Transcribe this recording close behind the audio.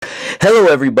Hello,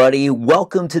 everybody.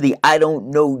 Welcome to the I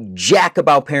Don't Know Jack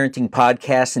About Parenting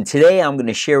podcast. And today I'm going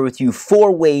to share with you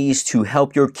 4 ways to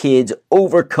help your kids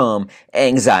overcome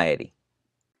anxiety.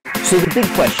 So the big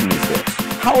question is this: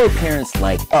 how are parents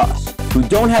like us, who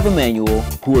don't have a manual,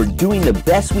 who are doing the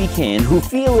best we can, who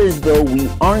feel as though we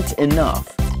aren't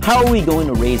enough, how are we going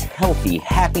to raise healthy,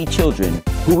 happy children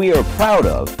who we are proud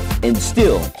of and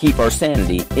still keep our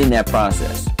sanity in that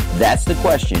process? That's the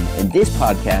question, and this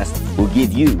podcast will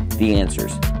give you the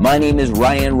answers. My name is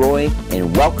Ryan Roy,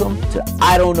 and welcome to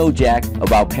I Don't Know Jack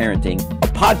About Parenting, a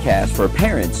podcast for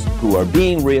parents who are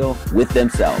being real with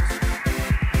themselves.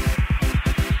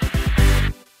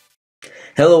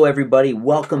 Hello, everybody.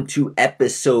 Welcome to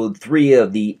episode 3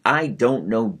 of the I Don't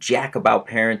Know Jack About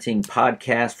Parenting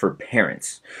podcast for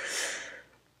parents.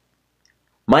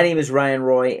 My name is Ryan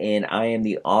Roy, and I am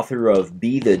the author of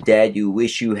Be the Dad You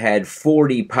Wish You Had,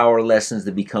 40 Power Lessons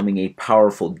to Becoming a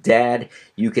Powerful Dad.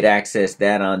 You could access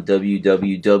that on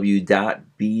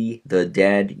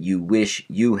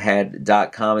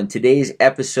www.bethedadyouwishyouhad.com. And today's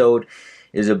episode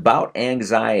is about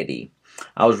anxiety.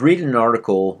 I was reading an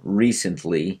article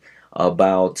recently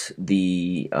about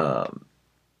the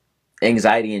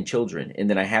anxiety in children, and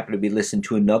then I happened to be listening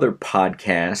to another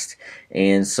podcast,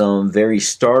 and some very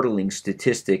startling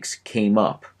statistics came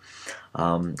up.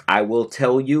 I will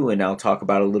tell you, and I'll talk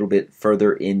about a little bit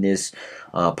further in this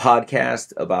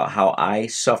podcast, about how I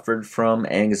suffered from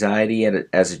anxiety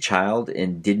as a child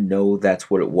and didn't know that's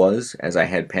what it was, as I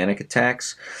had panic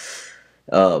attacks.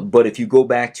 But if you go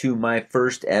back to my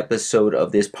first episode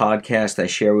of this podcast, I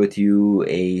share with you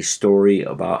a story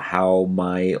about how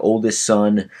my oldest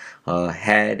son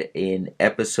had an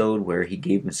episode where he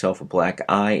gave himself a black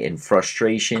eye in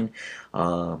frustration.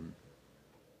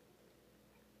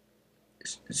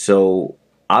 So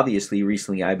obviously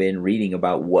recently I've been reading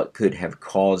about what could have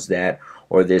caused that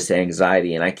or this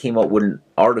anxiety, and I came up with an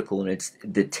article, and it's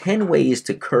the 10 ways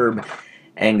to curb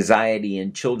anxiety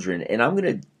in children, and I'm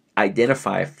going to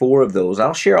identify 4 of those.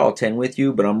 I'll share all 10 with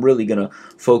you, but I'm really going to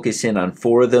focus in on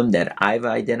 4 of them that I've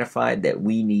identified that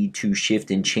we need to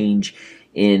shift and change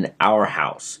in our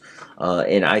house.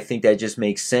 And I think that just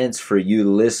makes sense for you,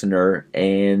 the listener,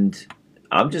 and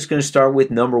I'm just going to start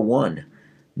with number 1.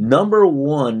 Number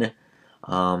 1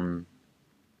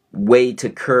 way to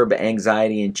curb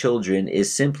anxiety in children is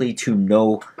simply to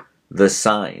know the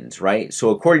signs, right?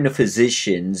 So according to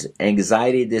physicians,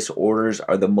 anxiety disorders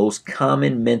are the most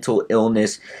common mental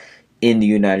illness in the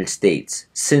United States.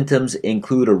 Symptoms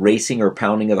include a racing or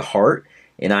pounding of the heart,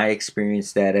 and I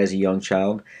experienced that as a young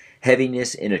child,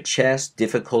 heaviness in a chest,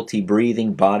 difficulty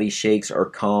breathing, body shakes, or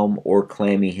calm or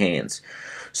clammy hands.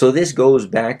 So this goes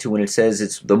back to when it says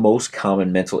it's the most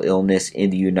common mental illness in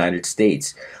the United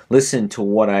States. Listen to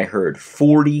what I heard.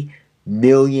 40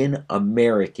 million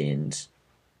Americans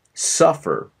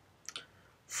suffer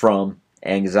from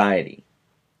anxiety.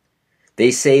 They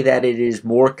say that it is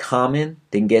more common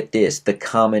than, get this, the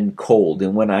common cold.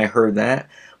 And when I heard that,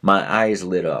 my eyes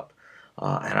lit up.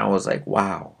 And I was like,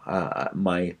 wow,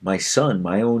 my son,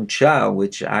 my own child,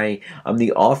 which I'm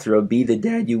the author of Be the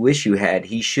Dad You Wish You Had,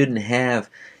 he shouldn't have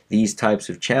these types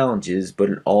of challenges, but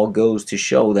it all goes to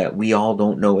show that we all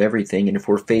don't know everything, and if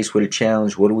we're faced with a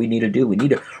challenge, what do we need to do? We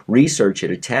need to research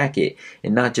it, attack it,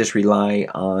 and not just rely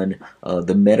on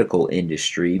the medical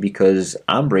industry, because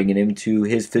I'm bringing him to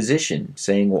his physician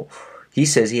saying, well, he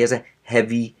says he has a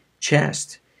heavy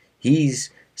chest. He's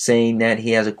saying that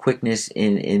he has a quickness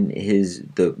in his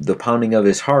the pounding of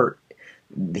his heart.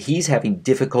 He's having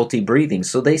difficulty breathing,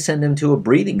 so they send him to a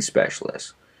breathing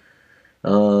specialist.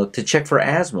 To check for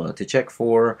asthma, to check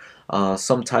for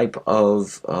some type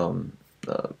of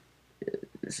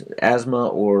asthma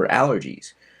or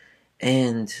allergies.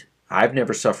 And I've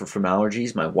never suffered from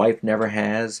allergies. My wife never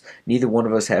has. Neither one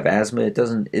of us have asthma. It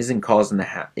isn't caused in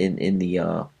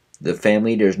the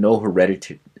family. There's no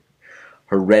heredity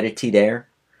there.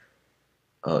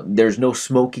 There's no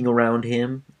smoking around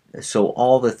him. So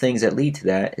all the things that lead to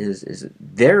that is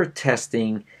they're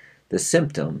testing the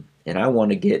symptom, and I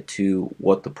want to get to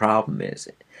what the problem is.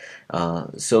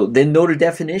 So then know the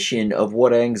definition of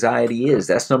what anxiety is.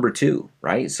 That's number 2,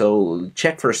 right? So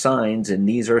check for signs, and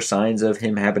these are signs of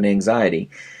him having anxiety,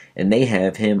 and they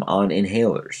have him on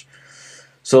inhalers.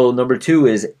 So number 2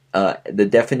 is the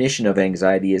definition of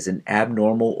anxiety is an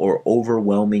abnormal or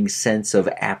overwhelming sense of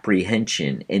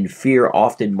apprehension and fear,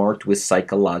 often marked with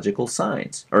psychological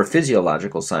signs, or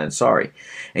physiological signs, sorry.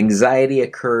 Anxiety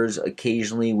occurs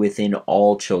occasionally within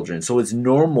all children, so it's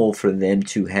normal for them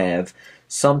to have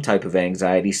some type of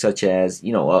anxiety, such as,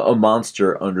 a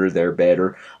monster under their bed,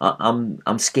 or I'm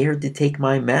scared to take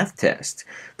my math test.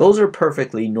 Those are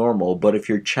perfectly normal, but if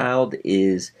your child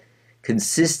is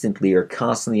consistently or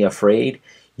constantly afraid,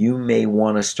 you may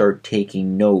want to start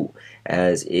taking note,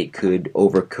 as it could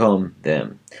overcome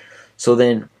them. So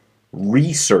then,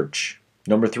 research.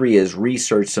 Number three is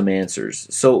research some answers.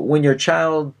 So when your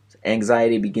child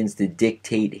anxiety begins to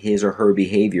dictate his or her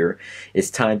behavior,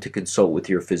 it's time to consult with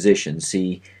your physician.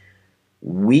 See,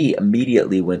 we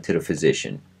immediately went to the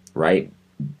physician, right?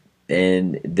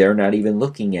 And they're not even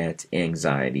looking at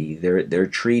anxiety. They're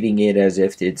treating it as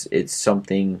if it's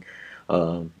something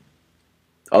um,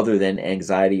 other than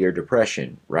anxiety or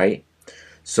depression, right?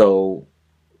 So,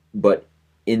 but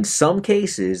in some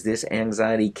cases, this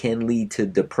anxiety can lead to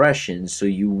depression. So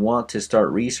you want to start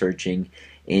researching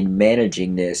and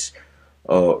managing this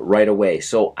right away.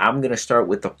 So I'm going to start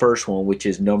with the first one, which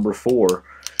is number 4,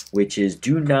 which is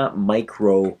do not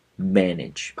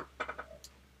micromanage.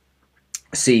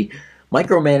 See,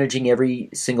 micromanaging every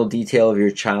single detail of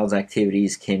your child's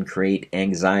activities can create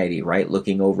anxiety, right?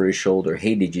 Looking over his shoulder,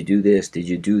 hey, did you do this? Did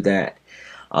you do that?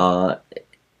 Uh,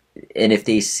 and if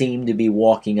they seem to be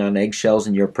walking on eggshells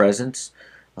in your presence,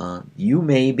 you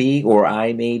may be, or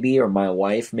I may be, or my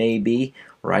wife may be,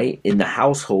 right? In the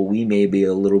household, we may be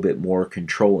a little bit more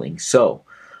controlling. So,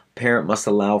 parent must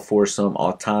allow for some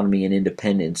autonomy and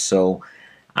independence. So,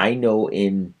 I know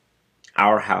in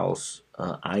our house,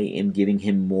 I am giving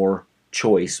him more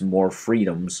choice, more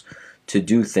freedoms to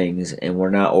do things, and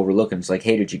we're not overlooking. It's like,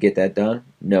 hey, did you get that done?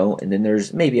 No. And then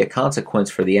there's maybe a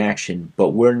consequence for the action, but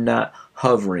we're not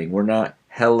hovering. We're not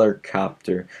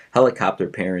helicopter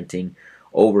parenting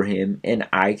over him. And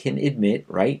I can admit,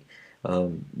 right?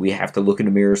 We have to look in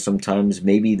the mirror sometimes.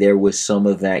 Maybe there was some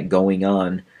of that going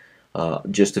on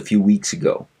just a few weeks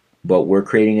ago. But we're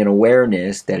creating an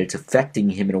awareness that it's affecting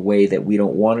him in a way that we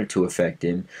don't want it to affect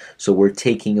him. So we're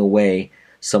taking away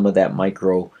some of that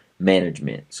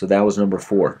micromanagement. So that was number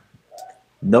 4.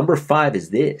 Number 5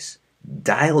 is this: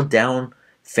 dial down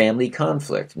family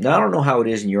conflict. Now, I don't know how it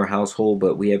is in your household,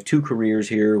 but we have 2 careers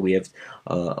here. We have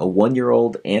a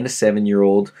 1-year-old and a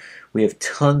 7-year-old. We have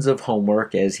tons of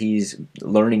homework as he's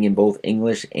learning in both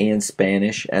English and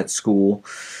Spanish at school.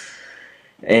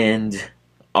 And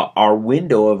our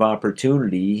window of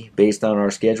opportunity based on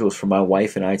our schedules for my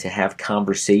wife and I to have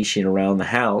conversation around the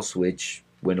house, which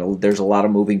when there's a lot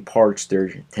of moving parts, there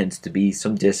tends to be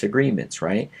some disagreements,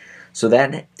 right? So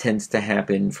that tends to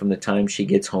happen from the time she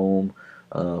gets home,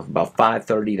 about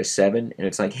 5:30 to 7, and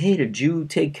it's like, hey, did you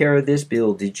take care of this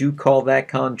bill? Did you call that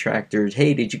contractor?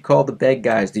 Hey, did you call the bed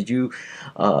guys? Did you,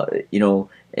 and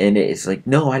it's like,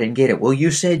 no, I didn't get it. Well, you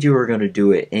said you were going to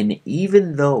do it. And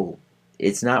even though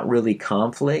it's not really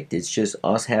conflict, it's just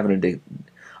us having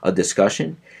a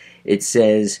discussion. It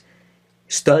says,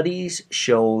 studies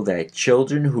show that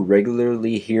children who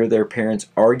regularly hear their parents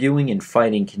arguing and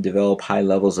fighting can develop high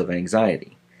levels of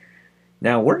anxiety.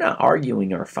 Now, we're not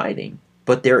arguing or fighting,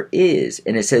 but there is,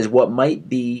 and it says what might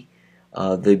be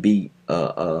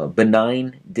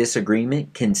benign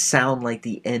disagreement can sound like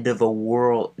the end of the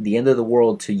world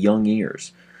to young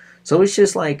ears. So it's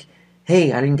just like,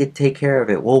 hey, I didn't get to take care of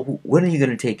it. Well, when are you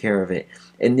going to take care of it?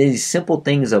 And these simple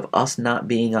things of us not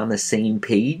being on the same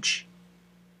page,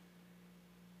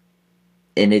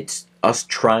 and it's us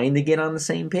trying to get on the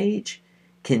same page,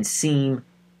 can seem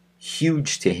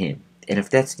huge to him. And if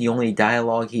that's the only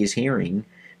dialogue he is hearing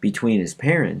between his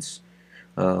parents,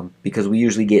 because we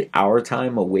usually get our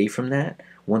time away from that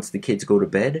once the kids go to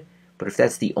bed, but if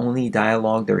that's the only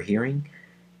dialogue they're hearing,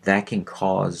 that can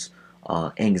cause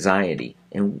anxiety,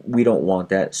 and we don't want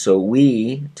that. So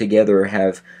we together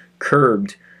have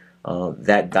curbed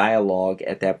that dialogue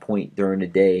at that point during the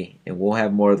day, and we'll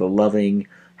have more of the loving,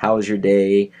 how was your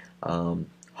day,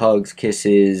 hugs,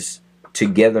 kisses,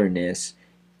 togetherness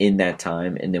in that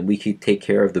time, and then we could take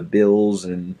care of the bills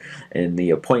and the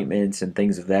appointments and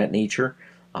things of that nature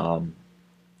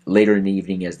later in the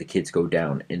evening as the kids go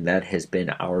down, and that has been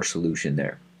our solution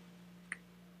there.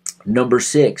 Number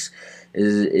 6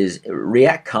 is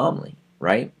react calmly,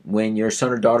 right? When your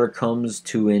son or daughter comes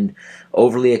to you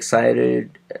overly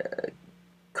excited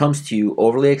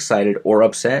or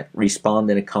upset, respond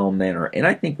in a calm manner. And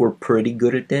I think we're pretty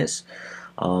good at this.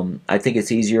 I think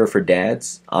it's easier for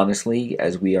dads, honestly,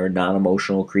 as we are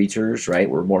non-emotional creatures, right?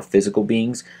 We're more physical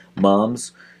beings.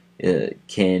 Moms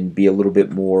can be a little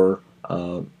bit more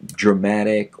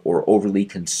dramatic or overly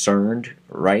concerned,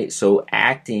 right? So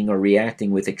acting or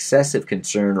reacting with excessive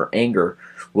concern or anger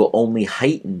will only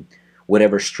heighten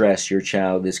whatever stress your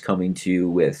child is coming to you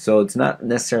with. So it's not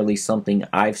necessarily something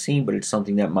I've seen, but it's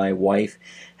something that my wife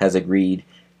has agreed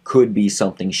could be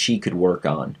something she could work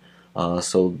on.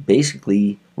 So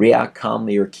basically, react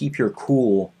calmly or keep your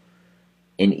cool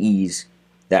and ease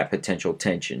that potential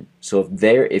tension. So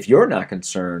if you're not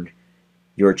concerned,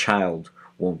 your child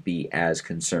won't be as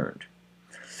concerned.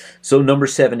 So number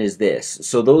 7 is this.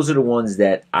 So those are the ones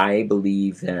that I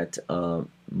believe that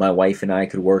my wife and I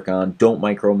could work on. Don't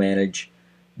micromanage,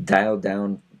 dial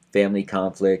down family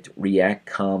conflict, react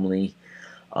calmly,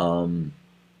 um,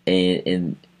 and,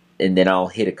 and and then I'll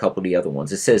hit a couple of the other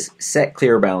ones. It says set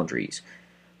clear boundaries.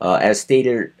 As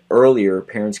stated earlier,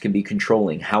 parents can be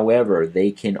controlling. However,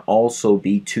 they can also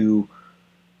be too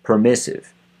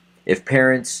permissive. If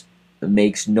parents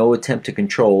makes no attempt to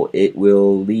control, it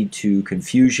will lead to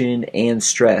confusion and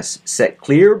stress. Set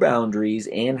clear boundaries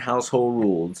and household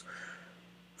rules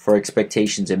for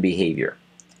expectations and behavior.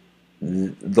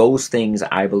 Those things,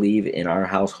 I believe, in our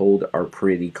household are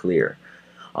pretty clear.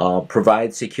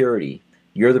 Provide security.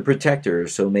 You're the protector,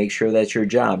 so make sure that's your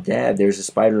job. Dad, there's a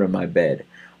spider in my bed.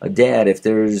 Dad, if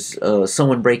there's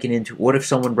someone breaking into, what if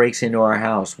someone breaks into our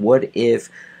house? What if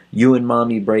you and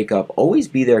mommy break up? Always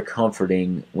be there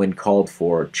comforting when called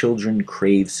for. Children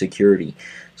crave security.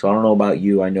 So I don't know about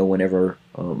you. I know whenever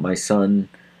my son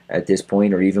at this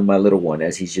point, or even my little one,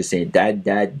 as he's just saying, dad,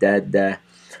 dad, dad, dad,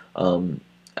 um,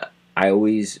 I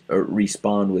always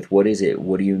respond with, what is it?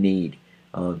 What do you need?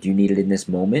 Do you need it in this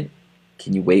moment?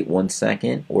 Can you wait 1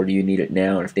 second? Or do you need it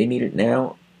now? And if they need it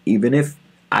now, even if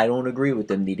I don't agree with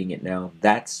them needing it now,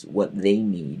 that's what they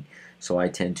need. So I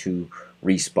tend to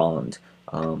respond.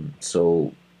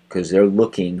 Because they're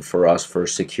looking for us for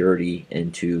security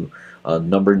into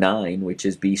number 9, which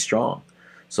is be strong.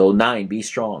 So 9, be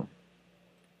strong.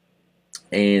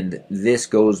 And this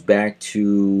goes back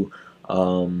to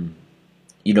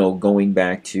going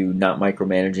back to not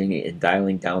micromanaging and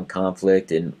dialing down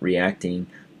conflict and reacting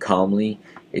calmly.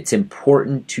 It's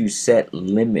important to set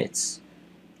limits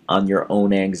on your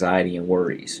own anxiety and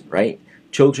worries, right?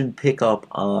 Children pick up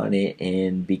on it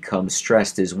and become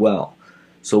stressed as well.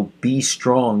 So be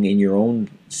strong in your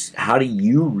own, how do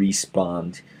you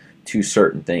respond to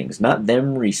certain things? Not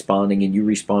them responding and you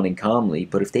responding calmly,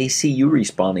 but if they see you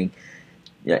responding,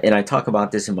 and I talk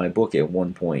about this in my book at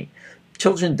one point,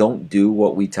 children don't do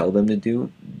what we tell them to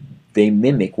do. They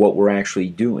mimic what we're actually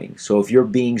doing. So if you're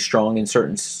being strong in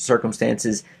certain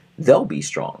circumstances, they'll be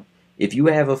strong. If you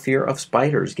have a fear of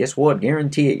spiders, guess what?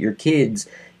 Guarantee it, your kids,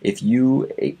 if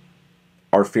you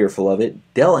are fearful of it,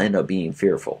 they'll end up being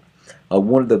fearful.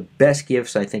 One of the best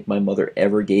gifts I think my mother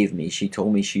ever gave me, she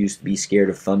told me she used to be scared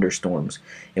of thunderstorms.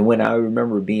 And when I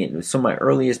remember being, some of my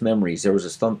earliest memories, there was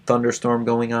a thunderstorm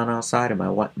going on outside, and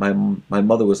my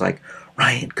mother was like,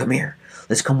 Ryan, come here.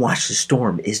 Let's come watch the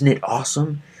storm. Isn't it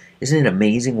awesome? Isn't it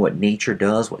amazing what nature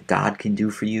does, what God can do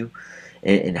for you,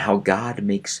 and how God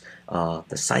makes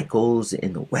the cycles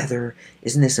and the weather?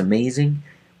 Isn't this amazing?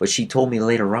 But she told me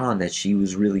later on that she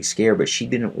was really scared, but she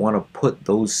didn't want to put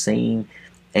those same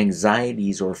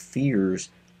anxieties or fears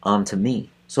onto me.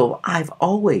 So I've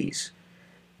always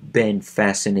been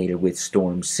fascinated with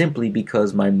storms simply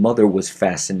because my mother was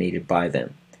fascinated by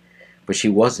them. But she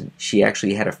wasn't. She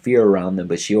actually had a fear around them,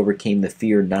 but she overcame the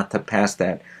fear not to pass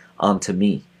that on to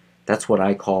me. That's what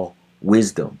I call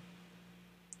wisdom.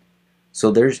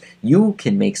 So you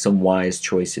can make some wise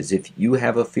choices. If you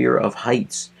have a fear of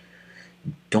heights,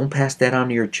 don't pass that on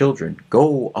to your children.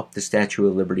 Go up the Statue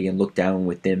of Liberty and look down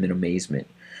with them in amazement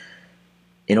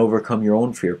and overcome your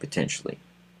own fear potentially.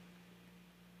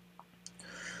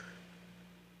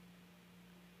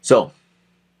 So,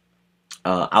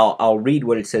 I'll read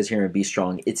what it says here and be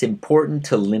strong. It's important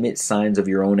to limit signs of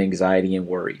your own anxiety and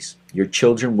worries. Your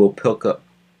children will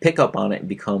pick up on it and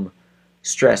become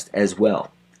stressed as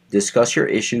well. Discuss your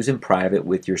issues in private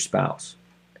with your spouse.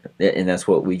 And that's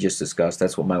what we just discussed.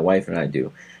 That's what my wife and I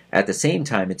do. At the same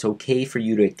time, it's okay for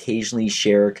you to occasionally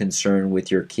share a concern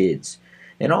with your kids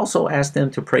and also ask them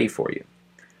to pray for you.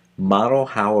 Model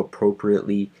how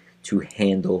appropriately to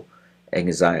handle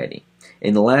anxiety.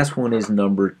 And the last one is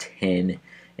number 10,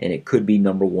 and it could be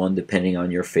number 1 depending on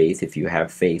your faith, if you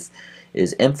have faith,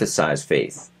 is emphasize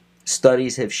faith.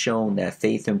 Studies have shown that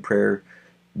faith and prayer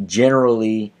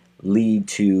generally lead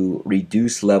to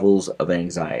reduced levels of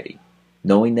anxiety.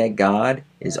 Knowing that God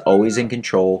is always in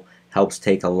control helps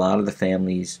take a lot of the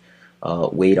family's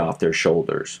weight off their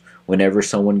shoulders. Whenever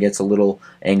someone gets a little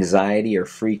anxiety or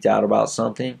freaked out about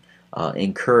something,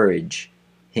 encourage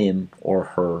him or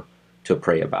her to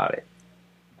pray about it.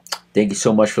 Thank you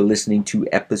so much for listening to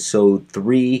episode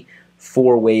 3,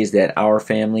 4 ways that our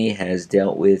family has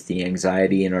dealt with the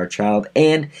anxiety in our child.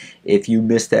 And if you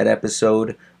missed that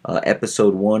episode,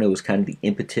 episode 1, it was kind of the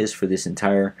impetus for this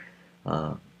entire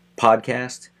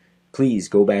podcast. Please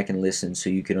go back and listen so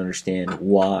you can understand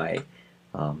why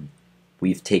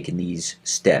we've taken these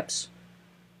steps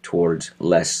towards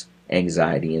less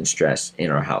anxiety and stress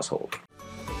in our household.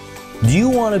 Do you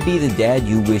want to be the dad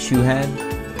you wish you had?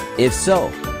 If so,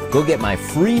 go get my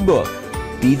free book,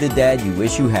 Be the Dad You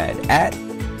Wish You Had, at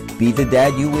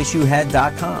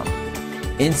BeTheDadYouWishYouHad.com.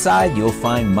 Inside, you'll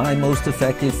find my most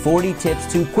effective 40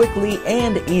 tips to quickly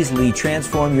and easily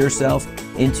transform yourself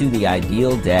into the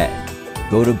ideal dad.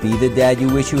 Go to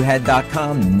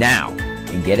BeTheDadYouWishYouHad.com now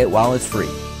and get it while it's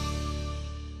free.